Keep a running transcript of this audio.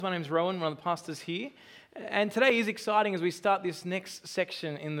My name's Rowan, one of the pastors here, and today is exciting as we start this next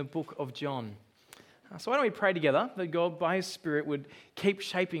section in the book of John. So why don't we pray together that God, by His Spirit, would keep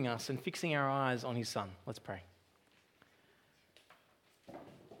shaping us and fixing our eyes on His Son. Let's pray.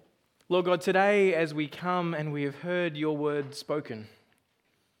 Lord God, today as we come and we have heard Your word spoken,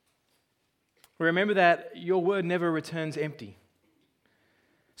 we remember that Your word never returns empty.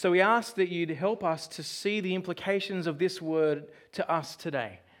 So we ask that You'd help us to see the implications of this word to us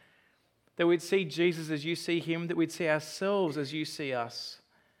today. That we'd see Jesus as You see Him, that we'd see ourselves as You see us.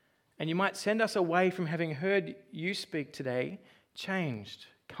 And You might send us away from having heard You speak today, changed,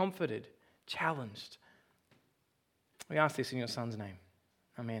 comforted, challenged. We ask this in Your Son's name.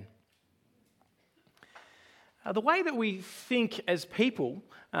 Amen. The way that we think as people,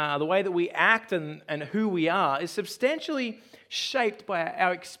 the way that we act and who we are is substantially shaped by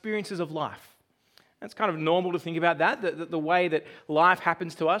our experiences of life. It's kind of normal to think about that the way that life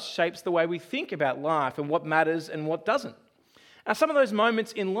happens to us shapes the way we think about life and what matters and what doesn't. Now, some of those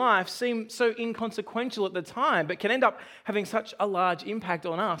moments in life seem so inconsequential at the time, but can end up having such a large impact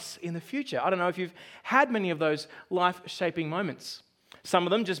on us in the future. I don't know if you've had many of those life-shaping moments. Some of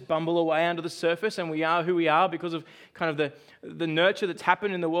them just bumble away under the surface and we are who we are because of kind of the nurture that's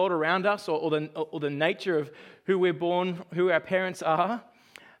happened in the world around us or the nature of who we're born, who our parents are.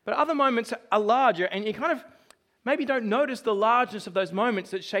 But other moments are larger and you kind of maybe don't notice the largeness of those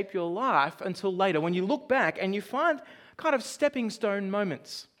moments that shape your life until later when you look back and you find kind of stepping stone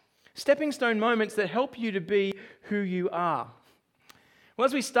moments that help you to be who you are. Well,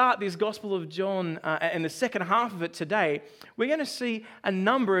 as we start this Gospel of John and the second half of it today, we're going to see a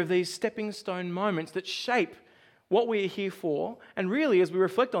number of these stepping stone moments that shape what we're here for and really, as we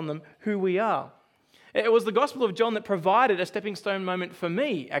reflect on them, who we are. It was the Gospel of John that provided a stepping stone moment for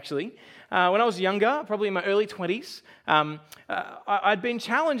me, actually. When I was younger, probably in my early 20s, I'd been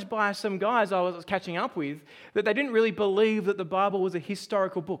challenged by some guys I was catching up with that they didn't really believe that the Bible was a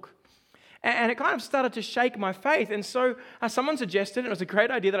historical book. And it kind of started to shake my faith. And so someone suggested, and it was a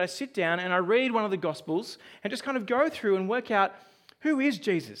great idea, that I sit down and I read one of the Gospels and just kind of go through and work out, who is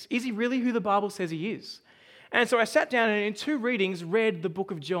Jesus? Is He really who the Bible says He is? And so I sat down and in 2 readings read the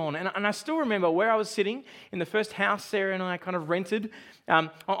book of John. And I still remember where I was sitting in the first house Sarah and I kind of rented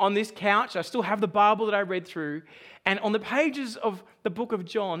on this couch. I still have the Bible that I read through. And on the pages of the book of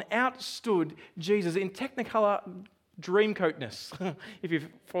John outstood Jesus in Technicolor dreamcoatness, if you're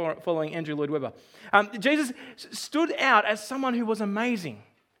following Andrew Lloyd Webber. Jesus stood out as someone who was amazing,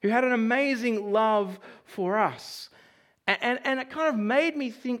 who had an amazing love for us. And it kind of made me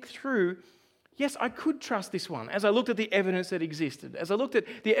think through, yes, I could trust this one as I looked at the evidence that existed, as I looked at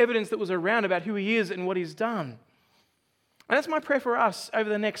the evidence that was around about who He is and what He's done. And that's my prayer for us over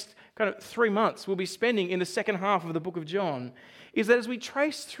the next kind of 3 months we'll be spending in the second half of the book of John, is that as we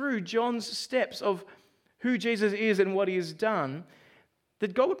trace through John's steps of who Jesus is and what He has done,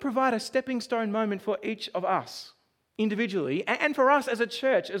 that God would provide a stepping stone moment for each of us individually and for us as a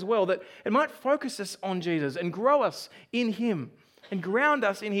church as well, that it might focus us on Jesus and grow us in Him and ground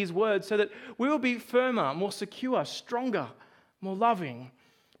us in His word so that we will be firmer, more secure, stronger, more loving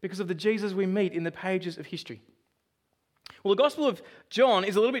because of the Jesus we meet in the pages of history. Well, the Gospel of John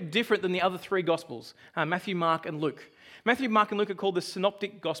is a little bit different than the other 3 Gospels, Matthew, Mark, and Luke. Matthew, Mark, and Luke are called the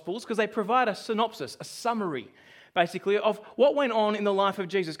Synoptic Gospels because they provide a synopsis, a summary, basically, of what went on in the life of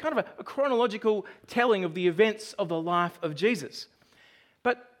Jesus, kind of a chronological telling of the events of the life of Jesus.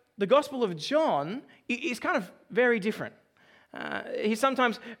 But the Gospel of John is kind of very different. He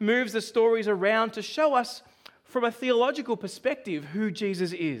sometimes moves the stories around to show us from a theological perspective who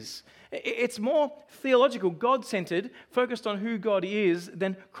Jesus is. It's more theological, God-centered, focused on who God is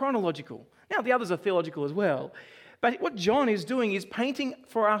than chronological. Now, the others are theological as well. But what John is doing is painting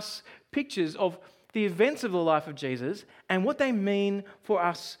for us pictures of the events of the life of Jesus and what they mean for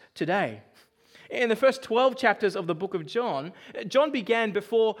us today. In the first 12 chapters of the book of John, John began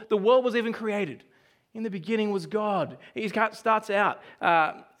before the world was even created. In the beginning was God. He starts out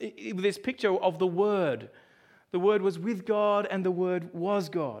with this picture of the Word. The Word was with God and the Word was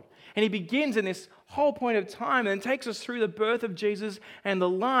God. And he begins in this whole point of time and takes us through the birth of Jesus and the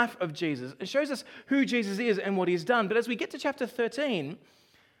life of Jesus. It shows us who Jesus is and what He's done. But as we get to chapter 13,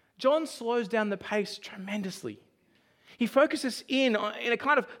 John slows down the pace tremendously. He focuses in a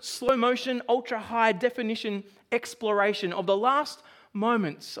kind of slow motion, ultra high definition exploration of the last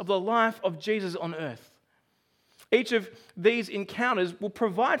moments of the life of Jesus on earth. Each of these encounters will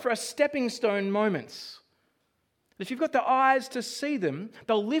provide for us stepping stone moments. If you've got the eyes to see them,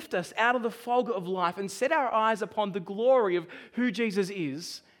 they'll lift us out of the fog of life and set our eyes upon the glory of who Jesus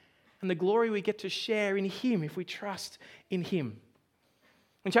is and the glory we get to share in Him if we trust in Him.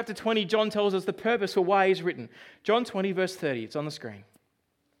 In chapter 20, John tells us the purpose for why he's written. John 20, verse 30, it's on the screen.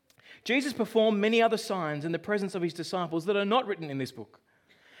 Jesus performed many other signs in the presence of his disciples that are not written in this book.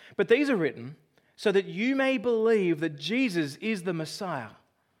 But these are written so that you may believe that Jesus is the Messiah,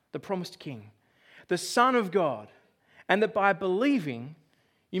 the promised King, the Son of God, and that by believing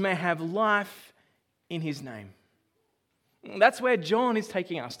you may have life in his name. That's where John is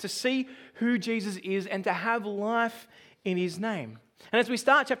taking us, to see who Jesus is and to have life in his name. And as we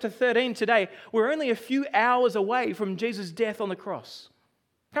start chapter 13 today, we're only a few hours away from Jesus' death on the cross.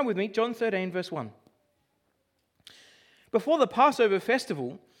 Come with me, John 13, verse 1. Before the Passover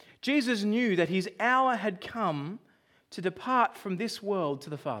festival, Jesus knew that his hour had come to depart from this world to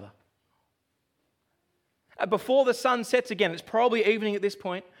the Father. Before the sun sets again, it's probably evening at this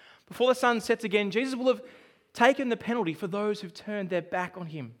point, before the sun sets again, Jesus will have taken the penalty for those who've turned their back on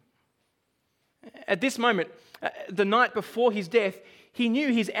him. At this moment, the night before his death, he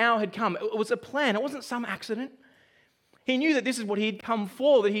knew his hour had come. It was a plan. It wasn't some accident. He knew that this is what he'd come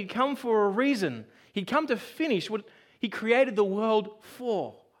for, that he'd come for a reason. He'd come to finish what he created the world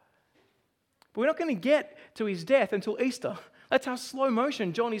for. But we're not going to get to his death until Easter. That's how slow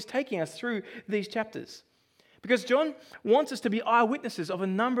motion John is taking us through these chapters. Because John wants us to be eyewitnesses of a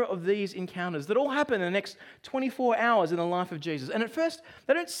number of these encounters that all happen in the next 24 hours in the life of Jesus. And at first,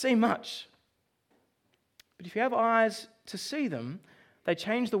 they don't seem much. But if you have eyes to see them, they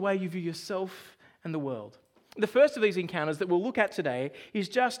change the way you view yourself and the world. The first of these encounters that we'll look at today is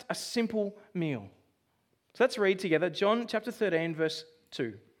just a simple meal. So let's read together John chapter 13, verse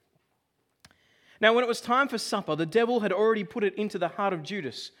 2. Now, when it was time for supper, the devil had already put it into the heart of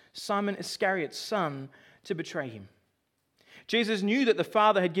Judas, Simon Iscariot's son, to betray him. Jesus knew that the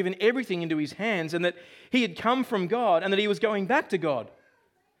Father had given everything into his hands and that he had come from God and that he was going back to God.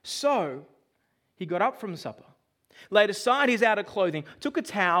 So he got up from supper, laid aside his outer clothing, took a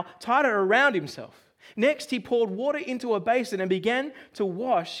towel, tied it around himself. Next, he poured water into a basin and began to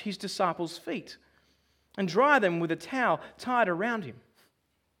wash his disciples' feet and dry them with a towel tied around him.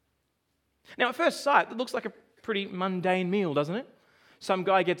 Now, at first sight, it looks like a pretty mundane meal, doesn't it? Some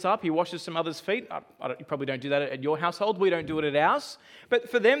guy gets up, he washes some other's feet. You probably don't do that at your household. We don't do it at ours. But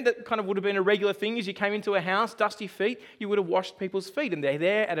for them, that kind of would have been a regular thing. As you came into a house, dusty feet, you would have washed people's feet. And they're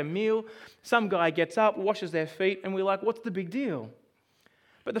there at a meal. Some guy gets up, washes their feet, and we're like, what's the big deal?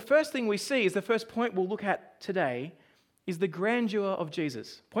 But the first thing we see is the first point we'll look at today is the grandeur of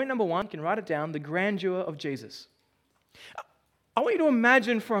Jesus. Point number one, you can write it down, the grandeur of Jesus. I want you to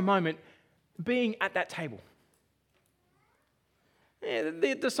imagine for a moment being at that table.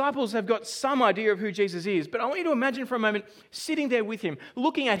 The disciples have got some idea of who Jesus is, but I want you to imagine for a moment sitting there with him,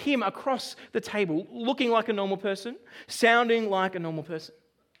 looking at him across the table, looking like a normal person, sounding like a normal person.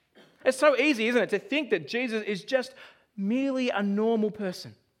 It's so easy, isn't it, to think that Jesus is just merely a normal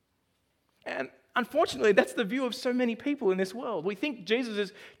person. And unfortunately, that's the view of so many people in this world. We think Jesus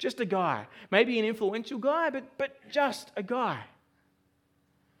is just a guy, maybe an influential guy, but just a guy.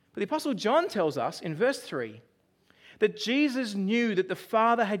 But the Apostle John tells us in verse 3 that Jesus knew that the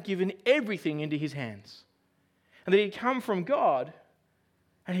Father had given everything into his hands and that he'd come from God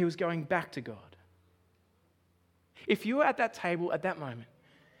and he was going back to God. If you were at that table at that moment,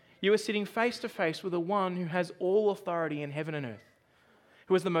 you were sitting face to face with the one who has all authority in heaven and earth,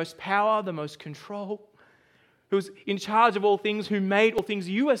 who has the most power, the most control, who's in charge of all things, who made all things.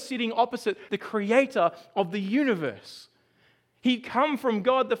 You are sitting opposite the creator of the universe. He'd come from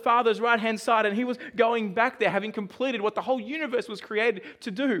God the Father's right-hand side and he was going back there, having completed what the whole universe was created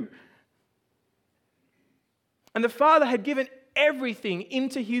to do. And the Father had given everything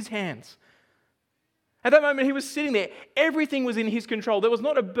into his hands. At that moment, he was sitting there. Everything was in his control. There was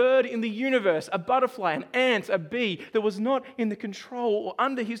not a bird in the universe, a butterfly, an ant, a bee that was not in the control or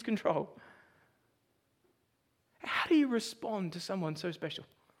under his control. How do you respond to someone so special?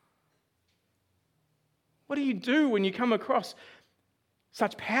 What do you do when you come across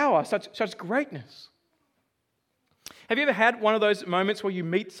such power, such greatness? Have you ever had one of those moments where you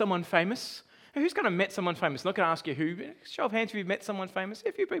meet someone famous? Who's kind of met someone famous? I'm not going to ask you who. Show of hands if you've met someone famous.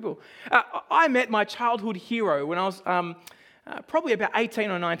 A few people. I met my childhood hero when I was probably about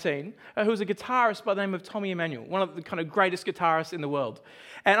 18 or 19, who was a guitarist by the name of Tommy Emmanuel, one of the kind of greatest guitarists in the world.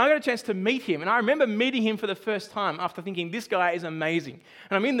 And I got a chance to meet him, and I remember meeting him for the first time after thinking, this guy is amazing.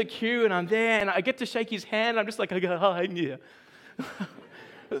 And I'm in the queue, and I'm there, and I get to shake his hand, and I'm just like, I go, hi, yeah.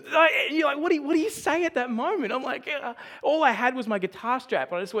 You're like, what do you say at that moment? I'm like, all I had was my guitar strap,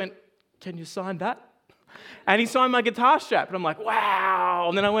 and I just went, can you sign that? And he signed my guitar strap, and I'm like, wow.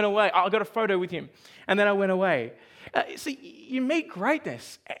 And then I went away. I got a photo with him, and then I went away. See, you meet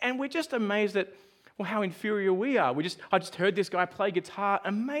greatness, and we're just amazed at Well, how inferior we are. I just heard this guy play guitar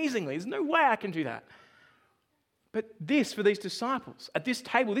amazingly. There's no way I can do that. But this, for these disciples, at this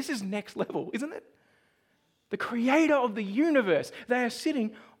table, this is next level, isn't it? The creator of the universe, they are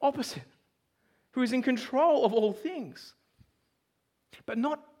sitting opposite, who is in control of all things. But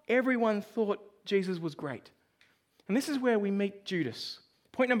not everyone thought Jesus was great. And this is where we meet Judas.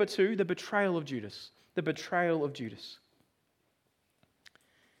 Point number 2, the betrayal of Judas. The betrayal of Judas.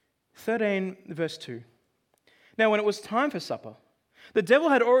 13, verse 2. Now, when it was time for supper, the devil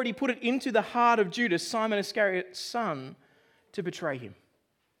had already put it into the heart of Judas, Simon Iscariot's son, to betray him.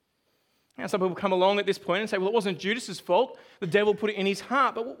 Now, some people come along at this point and say, well, it wasn't Judas's fault. The devil put it in his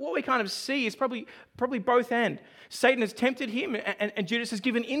heart. But what we kind of see is probably both ends. Satan has tempted him, and Judas has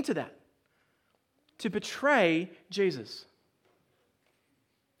given into that to betray Jesus.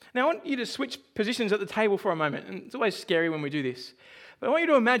 Now, I want you to switch positions at the table for a moment. And it's always scary when we do this. But I want you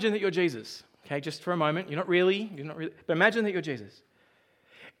to imagine that you're Jesus. Okay, just for a moment. You're not really. But imagine that you're Jesus.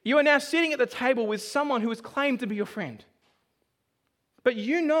 You are now sitting at the table with someone who has claimed to be your friend. But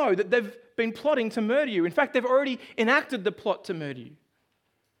you know that they've been plotting to murder you. In fact, they've already enacted the plot to murder you.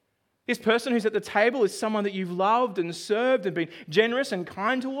 This person who's at the table is someone that you've loved and served and been generous and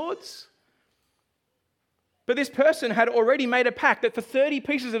kind towards. But this person had already made a pact that for 30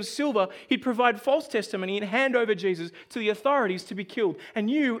 pieces of silver, he'd provide false testimony and hand over Jesus to the authorities to be killed.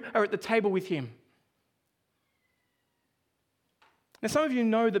 And you are at the table with him. Now, some of you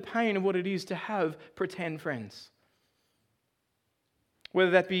know the pain of what it is to have pretend friends.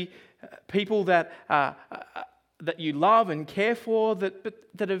 Whether that be people that you love and care for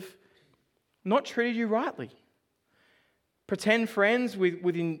that have not treated you rightly. Pretend friends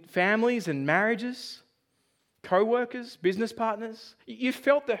within families and marriages, co-workers, business partners. You've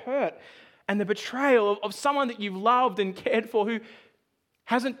felt the hurt and the betrayal of someone that you've loved and cared for who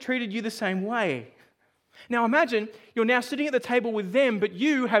hasn't treated you the same way. Now imagine you're now sitting at the table with them, but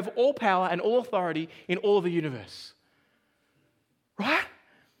you have all power and all authority in all of the universe. Right?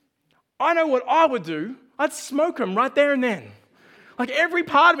 I know what I would do. I'd smoke them right there and then. Like every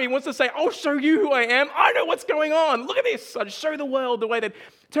part of me wants to say, I'll show you who I am. I know what's going on. Look at this. I'd show the world the way they'd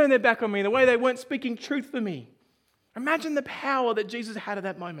turn their back on me, the way they weren't speaking truth for me. Imagine the power that Jesus had at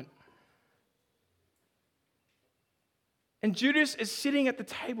that moment. And Judas is sitting at the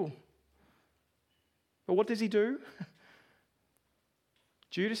table. But what does he do?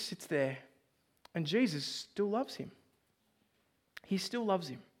 Judas sits there, and Jesus still loves him. He still loves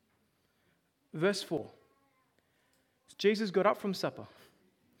him. Verse 4. Jesus got up from supper.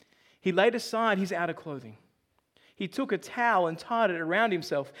 He laid aside his outer clothing. He took a towel and tied it around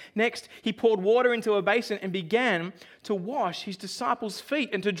himself. Next, he poured water into a basin and began to wash his disciples' feet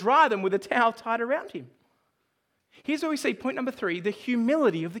and to dry them with a towel tied around him. Here's where we see point number 3, the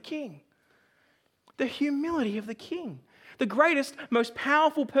humility of the king. The humility of the king. The greatest, most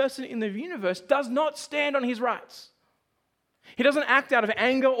powerful person in the universe does not stand on his rights. He doesn't act out of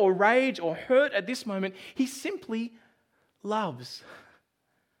anger or rage or hurt at this moment. He simply loves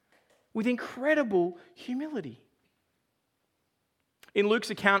with incredible humility. In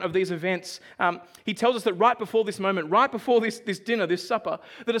Luke's account of these events, he tells us that right before this moment, right before this dinner, this supper,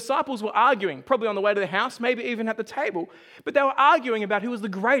 the disciples were arguing, probably on the way to the house, maybe even at the table, but they were arguing about who was the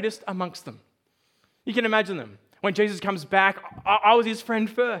greatest amongst them. You can imagine them. When Jesus comes back, I was his friend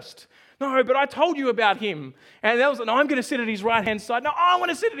first. No, but I told you about him. And that was, no, I'm going to sit at his right-hand side. No, I want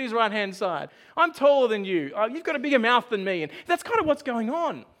to sit at his right-hand side. I'm taller than you. You've got a bigger mouth than me. And that's kind of what's going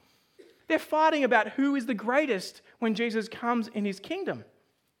on. They're fighting about who is the greatest when Jesus comes in his kingdom.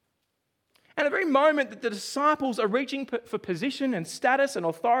 And at the very moment that the disciples are reaching for position and status and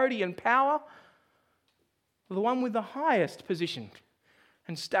authority and power, the one with the highest position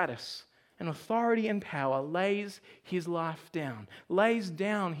and status and authority and power lays his life down, lays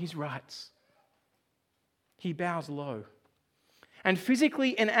down his rights. He bows low and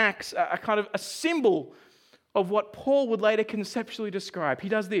physically enacts a kind of a symbol of what Paul would later conceptually describe. He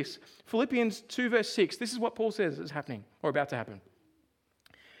does this. Philippians 2 verse 6, this is what Paul says is happening or about to happen.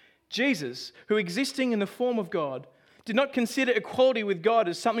 Jesus, who existing in the form of God, did not consider equality with God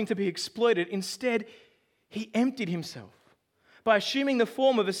as something to be exploited. Instead, he emptied himself by assuming the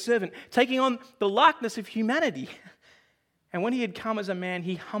form of a servant, taking on the likeness of humanity. And when he had come as a man,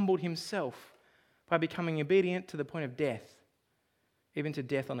 he humbled himself by becoming obedient to the point of death, even to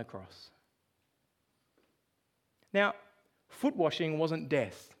death on the cross. Now, foot washing wasn't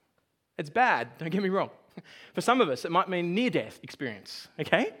death. It's bad, don't get me wrong. For some of us, it might mean near-death experience,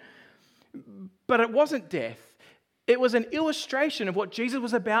 okay? But it wasn't death. It was an illustration of what Jesus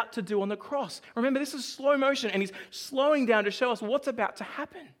was about to do on the cross. Remember, this is slow motion, and he's slowing down to show us what's about to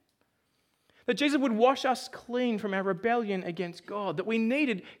happen. That Jesus would wash us clean from our rebellion against God, that we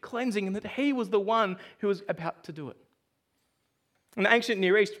needed cleansing and that he was the one who was about to do it. In the ancient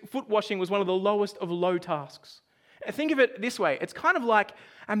Near East, foot washing was one of the lowest of low tasks. Think of it this way. It's kind of like,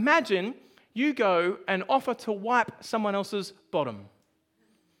 imagine you go and offer to wipe someone else's bottom.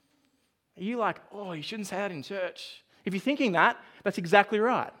 Are you like, oh, you shouldn't say that in church? If you're thinking that, that's exactly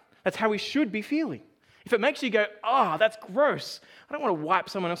right. That's how we should be feeling. If it makes you go, oh, that's gross, I don't want to wipe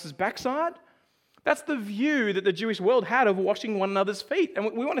someone else's backside. That's the view that the Jewish world had of washing one another's feet. And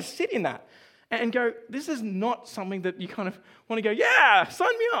we want to sit in that and go, this is not something that you kind of want to go, yeah,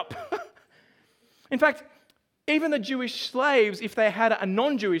 sign me up. In fact, even the Jewish slaves, if they had a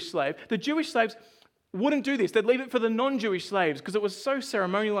non-Jewish slave, the Jewish slaves wouldn't do this. They'd leave it for the non-Jewish slaves because it was so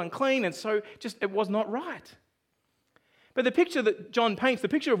ceremonial and clean and so just it was not right. But the picture that John paints, the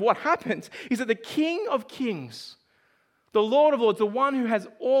picture of what happens, is that the King of Kings, the Lord of Lords, the one who has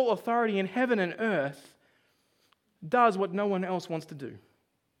all authority in heaven and earth, does what no one else wants to do.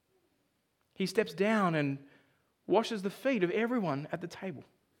 He steps down and washes the feet of everyone at the table.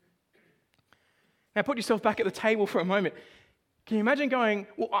 Now put yourself back at the table for a moment. Can you imagine going,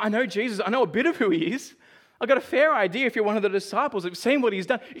 well, I know Jesus, I know a bit of who he is. I've got a fair idea if you're one of the disciples who've seen what he's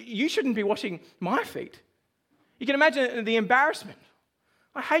done. You shouldn't be washing my feet. You can imagine the embarrassment.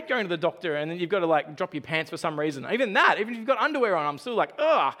 I hate going to the doctor and then you've got to drop your pants for some reason. Even if you've got underwear on, I'm still like,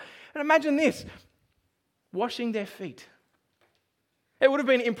 ugh. And imagine this, washing their feet. It would have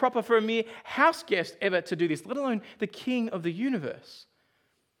been improper for a mere house guest ever to do this, let alone the King of the universe.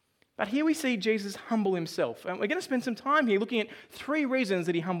 But here we see Jesus humble himself. And we're going to spend some time here looking at 3 reasons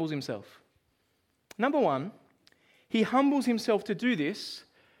that he humbles himself. Number 1, he humbles himself to do this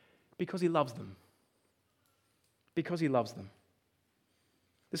because he loves them. Because he loves them.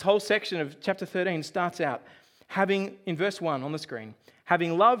 This whole section of chapter 13 starts out in verse 1 on the screen,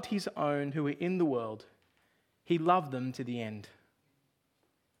 having loved his own who were in the world, he loved them to the end.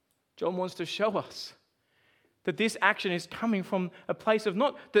 John wants to show us that this action is coming from a place of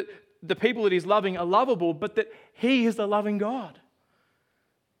not that the people that he's loving are lovable, but that he is the loving God.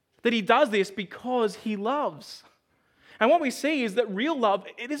 That he does this because he loves. And what we see is that real love,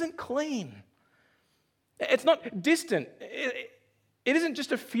 it isn't clean. It's not distant. It isn't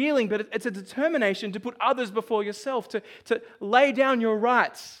just a feeling, but it's a determination to put others before yourself, to lay down your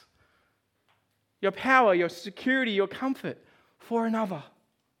rights, your power, your security, your comfort for another.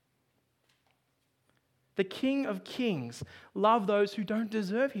 The King of Kings loves those who don't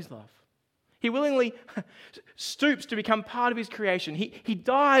deserve his love. He willingly stoops to become part of his creation. He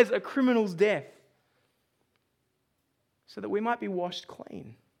dies a criminal's death so that we might be washed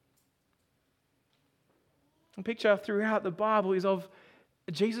clean. The picture throughout the Bible is of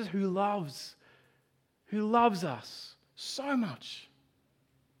Jesus who loves us so much.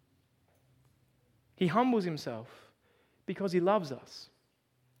 He humbles himself because he loves us.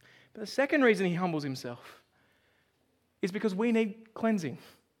 But the second reason he humbles himself is because we need cleansing.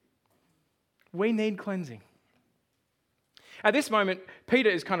 We need cleansing. At this moment, Peter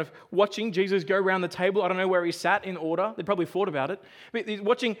is kind of watching Jesus go around the table. I don't know where he sat in order. They probably thought about it. But he's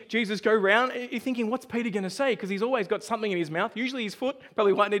watching Jesus go around. You're thinking, what's Peter going to say? Because he's always got something in his mouth. Usually his foot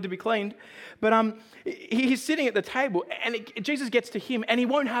probably might need to be cleaned. But he's sitting at the table and Jesus gets to him and he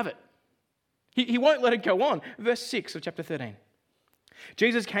won't have it. He won't let it go on. Verse 6 of chapter 13.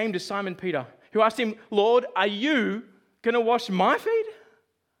 Jesus came to Simon Peter, who asked him, Lord, are you going to wash my feet?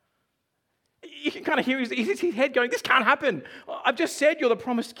 You can kind of hear his head going, this can't happen. I've just said you're the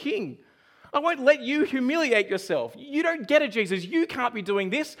promised king. I won't let you humiliate yourself. You don't get it, Jesus. You can't be doing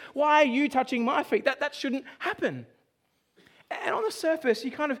this. Why are you touching my feet? That shouldn't happen. And on the surface,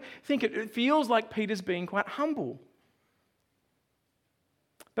 you kind of think it feels like Peter's being quite humble.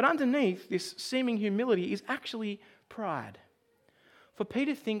 But underneath this seeming humility is actually pride. For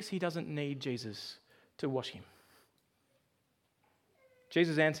Peter thinks he doesn't need Jesus to wash him.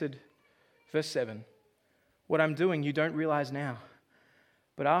 Jesus answered, verse 7, what I'm doing you don't realize now,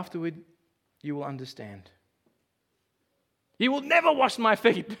 but afterward you will understand. You will never wash my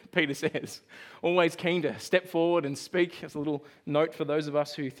feet, Peter says, always keen to step forward and speak. As a little note for those of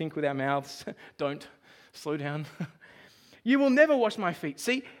us who think with our mouths, don't slow down. You will never wash my feet.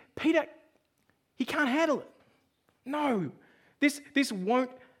 See, Peter, he can't handle it. No, this won't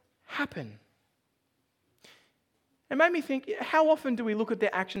happen. It made me think, how often do we look at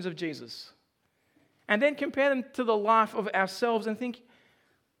the actions of Jesus and then compare them to the life of ourselves and think,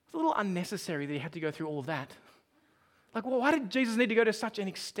 it's a little unnecessary that he had to go through all of that. Like, well, why did Jesus need to go to such an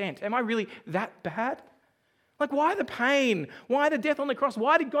extent? Am I really that bad? Like, why the pain? Why the death on the cross?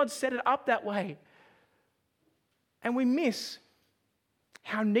 Why did God set it up that way? And we miss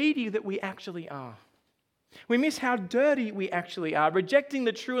how needy that we actually are. We miss how dirty we actually are, rejecting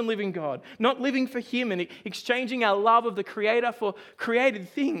the true and living God, not living for Him and exchanging our love of the Creator for created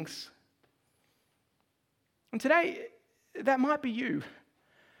things. And today, that might be you.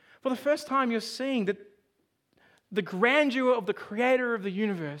 For the first time, you're seeing that the grandeur of the Creator of the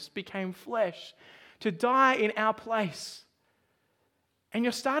universe became flesh to die in our place. And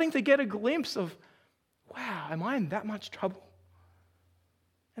you're starting to get a glimpse of, wow, am I in that much trouble?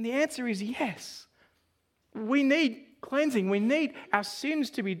 And the answer is yes. We need cleansing. We need our sins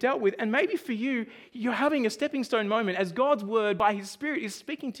to be dealt with. And maybe for you, you're having a stepping stone moment as God's word by His Spirit is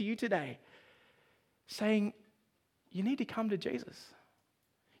speaking to you today, saying, you need to come to Jesus.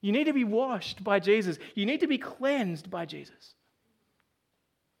 You need to be washed by Jesus. You need to be cleansed by Jesus.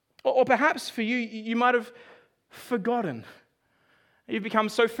 Or perhaps for you, you might have forgotten. You've become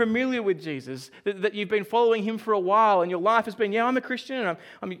so familiar with Jesus that you've been following Him for a while and your life has been, I'm a Christian and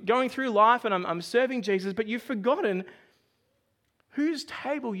I'm going through life and I'm serving Jesus, but you've forgotten whose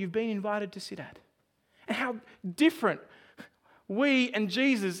table you've been invited to sit at and how different we and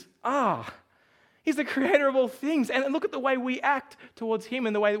Jesus are. He's the Creator of all things. And look at the way we act towards Him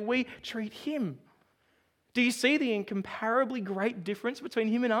and the way that we treat Him. Do you see the incomparably great difference between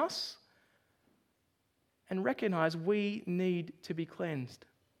Him and us? And recognize we need to be cleansed.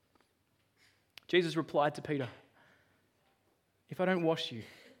 Jesus replied to Peter, if I don't wash you,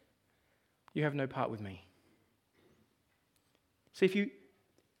 you have no part with me. See,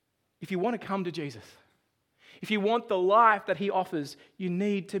 if you want to come to Jesus, if you want the life that He offers, you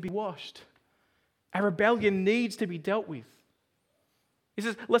need to be washed. Our rebellion needs to be dealt with. This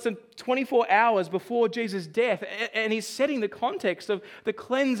is less than 24 hours before Jesus' death, and He's setting the context of the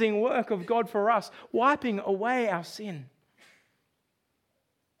cleansing work of God for us, wiping away our sin.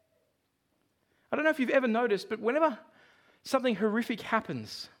 I don't know if you've ever noticed, but whenever something horrific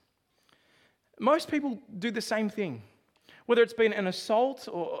happens, most people do the same thing. Whether it's been an assault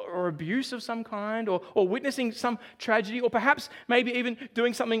or abuse of some kind, or witnessing some tragedy, or perhaps maybe even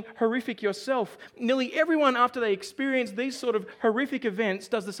doing something horrific yourself, nearly everyone after they experience these sort of horrific events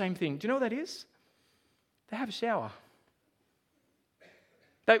does the same thing. Do you know what that is? They have a shower.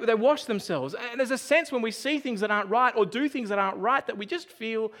 They wash themselves. And there's a sense when we see things that aren't right or do things that aren't right that we just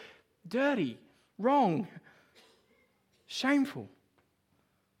feel dirty, wrong, shameful.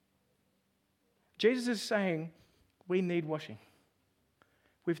 Jesus is saying, we need washing.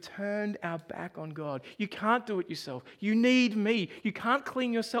 We've turned our back on God. You can't do it yourself. You need me. You can't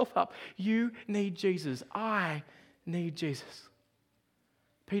clean yourself up. You need Jesus. I need Jesus.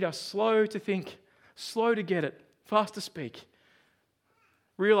 Peter, slow to think, slow to get it, fast to speak,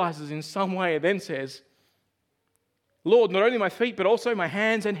 realizes in some way, then says, Lord, not only my feet, but also my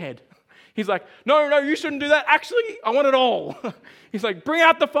hands and head. He's like, no, you shouldn't do that. Actually, I want it all. He's like, bring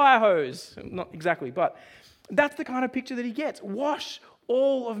out the fire hose. Not exactly, but that's the kind of picture that he gets. Wash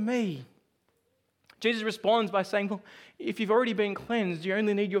all of me. Jesus responds by saying, well, if you've already been cleansed, you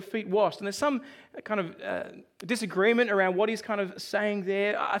only need your feet washed. And there's some kind of disagreement around what he's kind of saying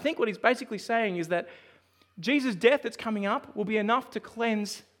there. I think what he's basically saying is that Jesus' death that's coming up will be enough to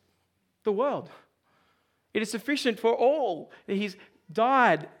cleanse the world. It is sufficient for all. He's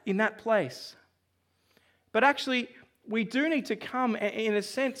died in that place. But actually, we do need to come, in a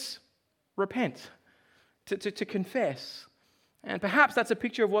sense, repent. To confess. And perhaps that's a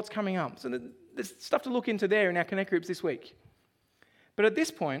picture of what's coming up. So there's stuff to look into there in our Connect groups this week. But at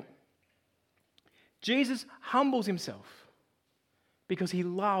this point, Jesus humbles Himself because He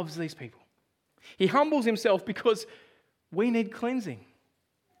loves these people. He humbles Himself because we need cleansing.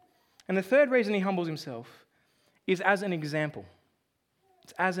 And the third reason He humbles Himself is as an example.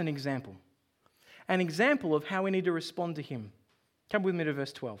 It's as an example. An example of how we need to respond to Him. Come with me to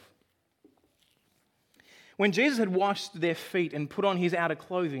verse 12. When Jesus had washed their feet and put on His outer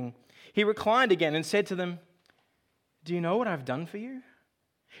clothing, He reclined again and said to them, do you know what I've done for you?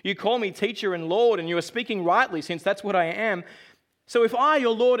 You call me teacher and Lord, and you are speaking rightly, since that's what I am. So if I,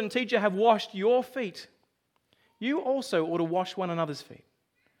 your Lord and teacher, have washed your feet, you also ought to wash one another's feet.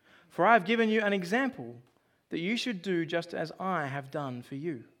 For I have given you an example that you should do just as I have done for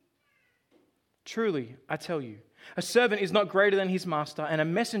you. Truly, I tell you, a servant is not greater than his master, and a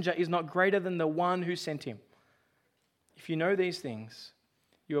messenger is not greater than the one who sent him. If you know these things,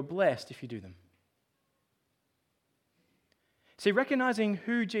 you are blessed if you do them. See, recognizing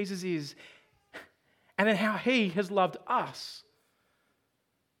who Jesus is and then how He has loved us,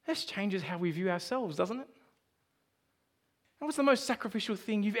 this changes how we view ourselves, doesn't it? And what's the most sacrificial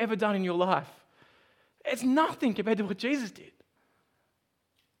thing you've ever done in your life? It's nothing compared to what Jesus did.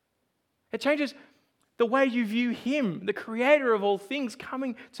 It changes The way you view him, the creator of all things,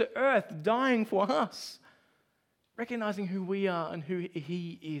 coming to earth, dying for us. Recognizing who we are and who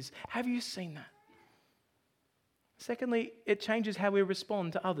he is. Have you seen that? Secondly, it changes how we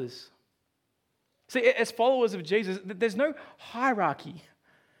respond to others. See, as followers of Jesus, there's no hierarchy.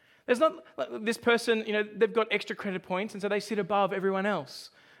 There's not like this person, they've got extra credit points and so they sit above everyone else.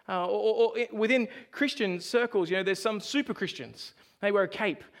 Or within Christian circles, there's some super Christians. They wear a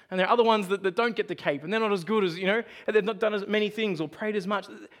cape. And there are other ones that don't get the cape. And they're not as good as, and they've not done as many things or prayed as much.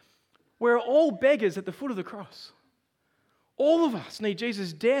 We're all beggars at the foot of the cross. All of us need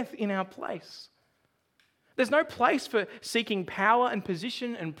Jesus' death in our place. There's no place for seeking power and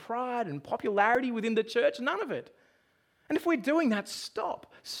position and pride and popularity within the church. None of it. And if we're doing that,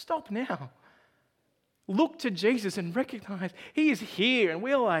 stop. Stop now. Look to Jesus and recognize he is here and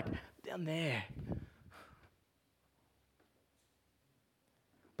we're like down there.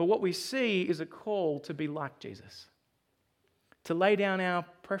 But what we see is a call to be like Jesus. To lay down our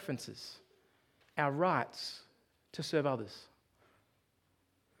preferences, our rights to serve others.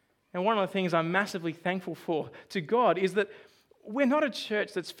 And one of the things I'm massively thankful for to God is that we're not a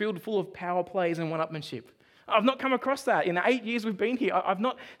church that's filled full of power plays and one-upmanship. I've not come across that. In the 8 years we've been here, I've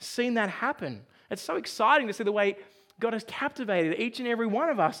not seen that happen. It's so exciting to see the way God has captivated each and every one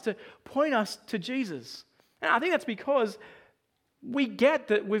of us to point us to Jesus. And I think that's because we get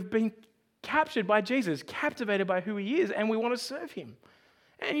that we've been captured by Jesus, captivated by who he is, and we want to serve him.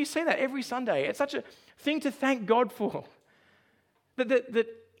 And you see that every Sunday. It's such a thing to thank God for. That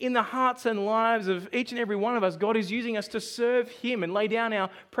in the hearts and lives of each and every one of us, God is using us to serve him and lay down our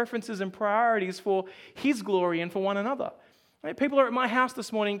preferences and priorities for his glory and for one another. People are at my house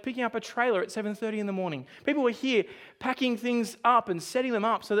this morning picking up a trailer at 7:30 in the morning. People were here packing things up and setting them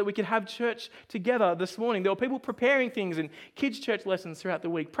up so that we could have church together this morning. There were people preparing things in kids' church lessons throughout the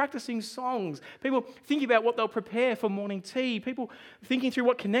week, practicing songs, people thinking about what they'll prepare for morning tea, people thinking through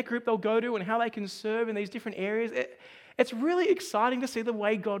what connect group they'll go to and how they can serve in these different areas. It's really exciting to see the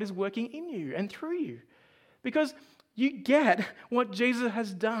way God is working in you and through you because you get what Jesus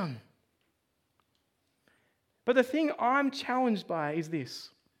has done. But the thing I'm challenged by is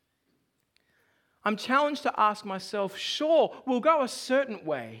this. I'm challenged to ask myself, sure, we'll go a certain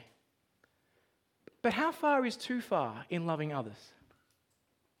way, but how far is too far in loving others?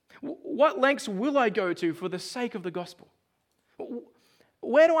 What lengths will I go to for the sake of the gospel?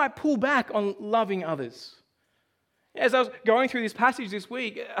 Where do I pull back on loving others? As I was going through this passage this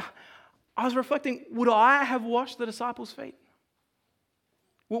week, I was reflecting, would I have washed the disciples' feet?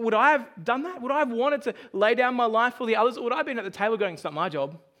 Would I have done that? Would I have wanted to lay down my life for the others? Or would I have been at the table going, it's not my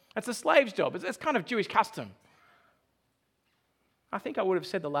job. It's a slave's job. It's kind of Jewish custom. I think I would have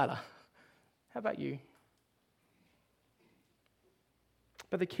said the latter. How about you?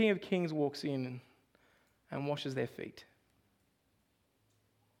 But the King of Kings walks in and washes their feet.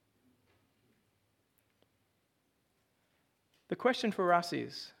 The question for us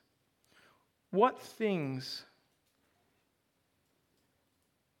is, what things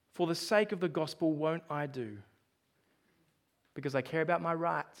for the sake of the gospel won't I do? Because I care about my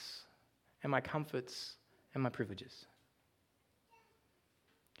rights and my comforts and my privileges.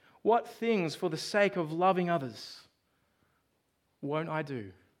 What things for the sake of loving others won't I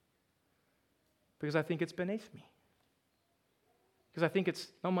do? Because I think it's beneath me. Because I think it's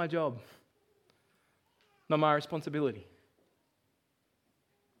not my job, not my responsibility.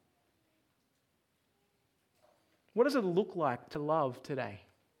 What does it look like to love today?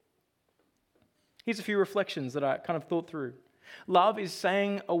 Here's a few reflections that I kind of thought through. Love is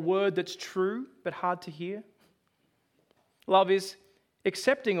saying a word that's true but hard to hear. Love is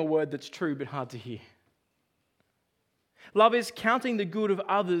accepting a word that's true but hard to hear. Love is counting the good of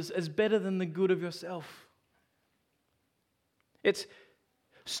others as better than the good of yourself. It's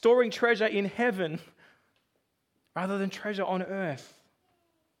storing treasure in heaven rather than treasure on earth.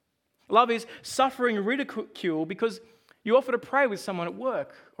 Love is suffering ridicule because you offer to pray with someone at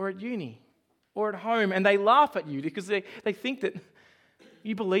work or at uni or at home and they laugh at you because they think that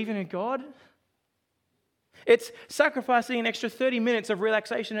you believe in a God. It's sacrificing an extra 30 minutes of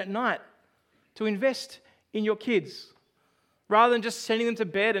relaxation at night to invest in your kids rather than just sending them to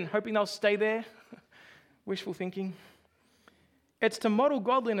bed and hoping they'll stay there. Wishful thinking. It's to model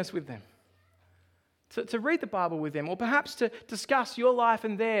godliness with them. To read the Bible with them, or perhaps to discuss your life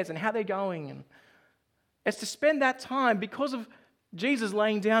and theirs and how they're going. And it's to spend that time because of Jesus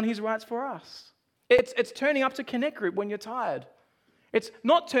laying down his rights for us. It's turning up to Connect Group when you're tired. It's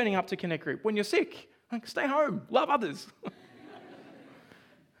not turning up to Connect Group when you're sick. Like, stay home, love others.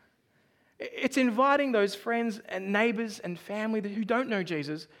 It's inviting those friends and neighbors and family who don't know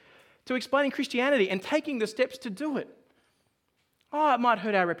Jesus to explaining Christianity and taking the steps to do it. Oh, it might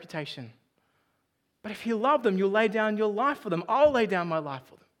hurt our reputation. But if you love them, you'll lay down your life for them. I'll lay down my life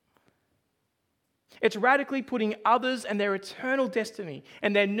for them. It's radically putting others and their eternal destiny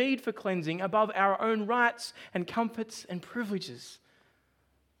and their need for cleansing above our own rights and comforts and privileges.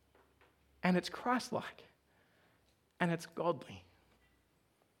 And it's Christ-like. And it's godly.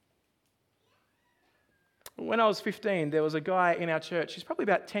 When I was 15, there was a guy in our church, he's probably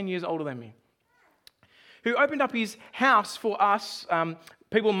about 10 years older than me, who opened up his house for us,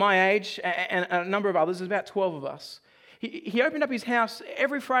 people my age and a number of others, there's about 12 of us. He opened up his house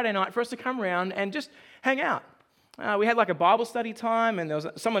every Friday night for us to come around and just hang out. We had like a Bible study time, and there was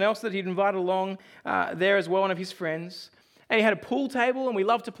someone else that he'd invited along there as well, one of his friends. And he had a pool table, and we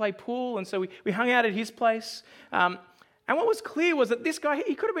loved to play pool, and so we hung out at his place. And what was clear was that this guy,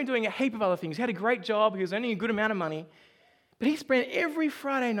 he could have been doing a heap of other things. He had a great job, he was earning a good amount of money, but he spent every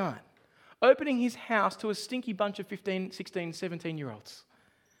Friday night opening his house to a stinky bunch of 15, 16, 17-year-olds.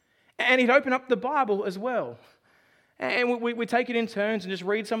 And he'd open up the Bible as well. And we'd take it in turns and just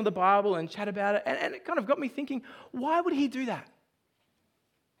read some of the Bible and chat about it. And it kind of got me thinking, why would he do that?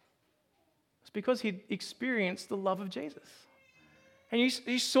 It's because he'd experienced the love of Jesus. And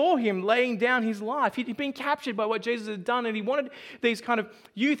you saw him laying down his life. He'd been captured by what Jesus had done, and he wanted these kind of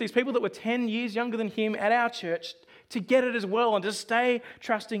youth, these people that were 10 years younger than him at our church, to get it as well and to stay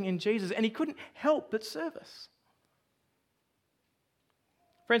trusting in Jesus. And he couldn't help but serve us.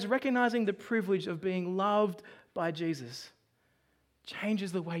 Friends, recognizing the privilege of being loved by Jesus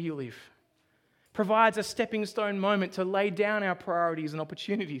changes the way you live, provides a stepping stone moment to lay down our priorities and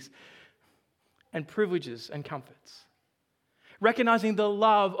opportunities and privileges and comforts. Recognizing the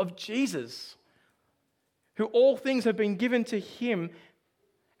love of Jesus, who all things have been given to him,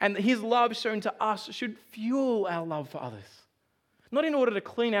 and his love shown to us should fuel our love for others. Not in order to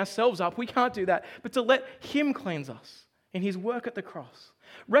clean ourselves up, we can't do that, but to let him cleanse us in his work at the cross.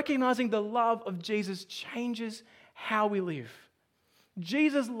 Recognizing the love of Jesus changes how we live.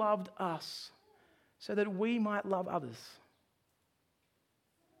 Jesus loved us so that we might love others.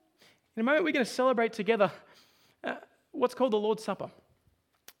 In a moment, we're going to celebrate together what's called the Lord's Supper.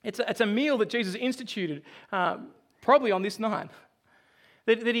 It's a meal that Jesus instituted probably on this night.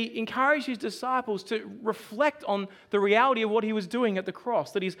 That he encouraged his disciples to reflect on the reality of what he was doing at the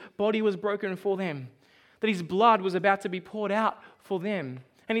cross, that his body was broken for them, that his blood was about to be poured out for them.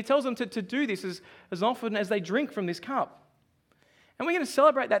 And he tells them to do this as often as they drink from this cup. And we're going to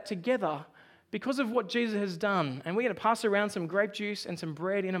celebrate that together because of what Jesus has done. And we're going to pass around some grape juice and some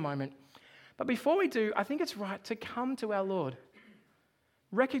bread in a moment. But before we do, I think it's right to come to our Lord.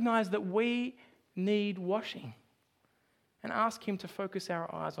 Recognize that we need washing and ask him to focus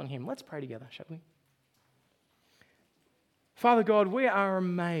our eyes on him. Let's pray together, shall we? Father God, we are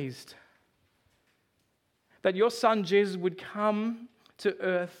amazed that your Son Jesus would come to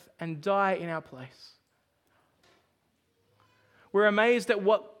earth and die in our place. We're amazed at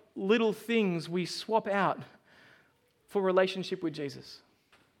what little things we swap out for relationship with Jesus.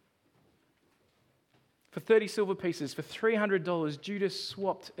 For 30 silver pieces, for $300, Judas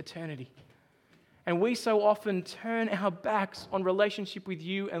swapped eternity. And we so often turn our backs on relationship with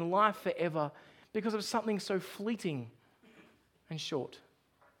you and life forever because of something so fleeting and short.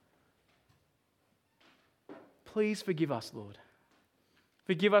 Please forgive us, Lord.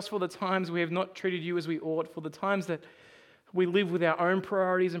 Forgive us for the times we have not treated you as we ought, for the times that we live with our own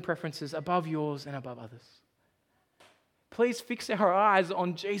priorities and preferences above yours and above others. Please fix our eyes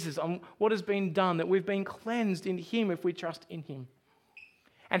on Jesus, on what has been done, that we've been cleansed in him if we trust in him.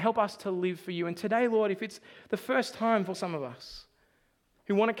 And help us to live for you. And today, Lord, if it's the first time for some of us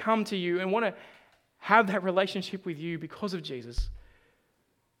who want to come to you and want to have that relationship with you because of Jesus,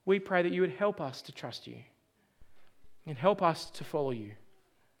 we pray that you would help us to trust you and help us to follow you.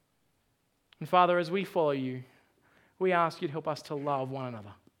 And Father, as we follow you, we ask you to help us to love one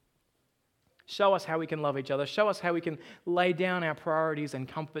another. Show us how we can love each other. Show us how we can lay down our priorities and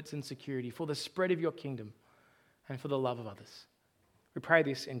comforts and security for the spread of your kingdom and for the love of others. We pray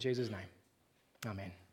this in Jesus' name. Amen.